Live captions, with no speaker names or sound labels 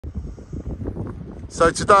So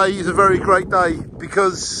today is a very great day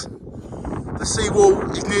because the seawall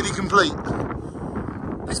is nearly complete.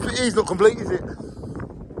 This bit is not complete, is it?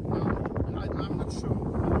 I'm not sure.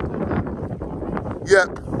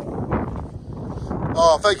 Yep.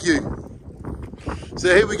 Oh, thank you.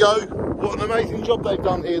 So here we go. What an amazing job they've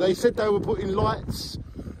done here. They said they were putting lights.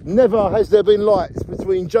 Never has there been lights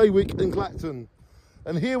between Jaywick and Clacton.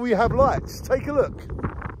 And here we have lights. Take a look.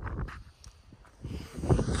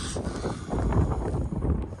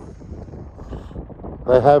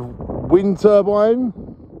 They have wind turbine,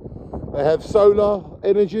 they have solar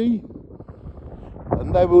energy,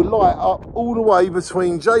 and they will light up all the way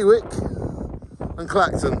between Jaywick and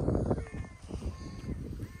Clacton.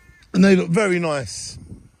 And they look very nice.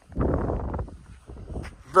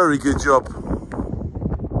 Very good job.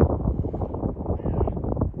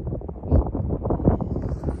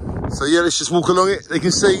 So yeah, let's just walk along it. They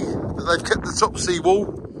can see that they've kept the top seawall,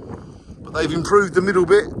 but they've improved the middle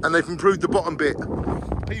bit and they've improved the bottom bit.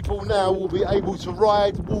 People now will be able to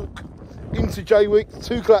ride, walk into Jaywick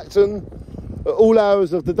to Clacton at all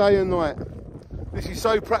hours of the day and night. This is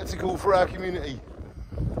so practical for our community.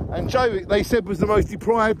 And Jaywick, they said, was the most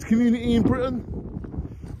deprived community in Britain.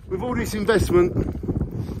 With all this investment,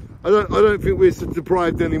 I don't think we're so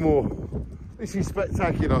deprived anymore. This is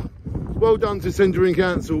spectacular. Well done to Centering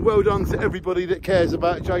Council. Well done to everybody that cares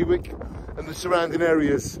about Jaywick and the surrounding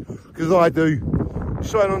areas, because I do.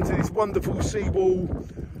 Shine onto this wonderful seawall.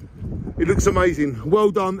 It looks amazing.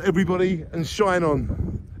 Well done, everybody, and shine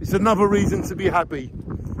on. It's another reason to be happy.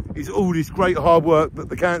 It's all this great hard work that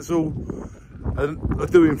the council are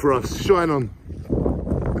doing for us. Shine on.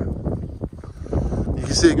 You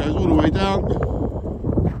can see it goes all the way down.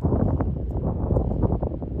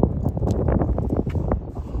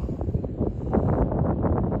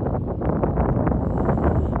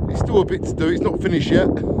 There's still a bit to do. It's not finished yet.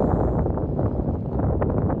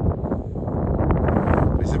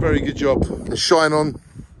 It's a very good job. And shine on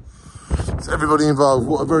to everybody involved.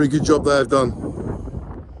 What a very good job they have done.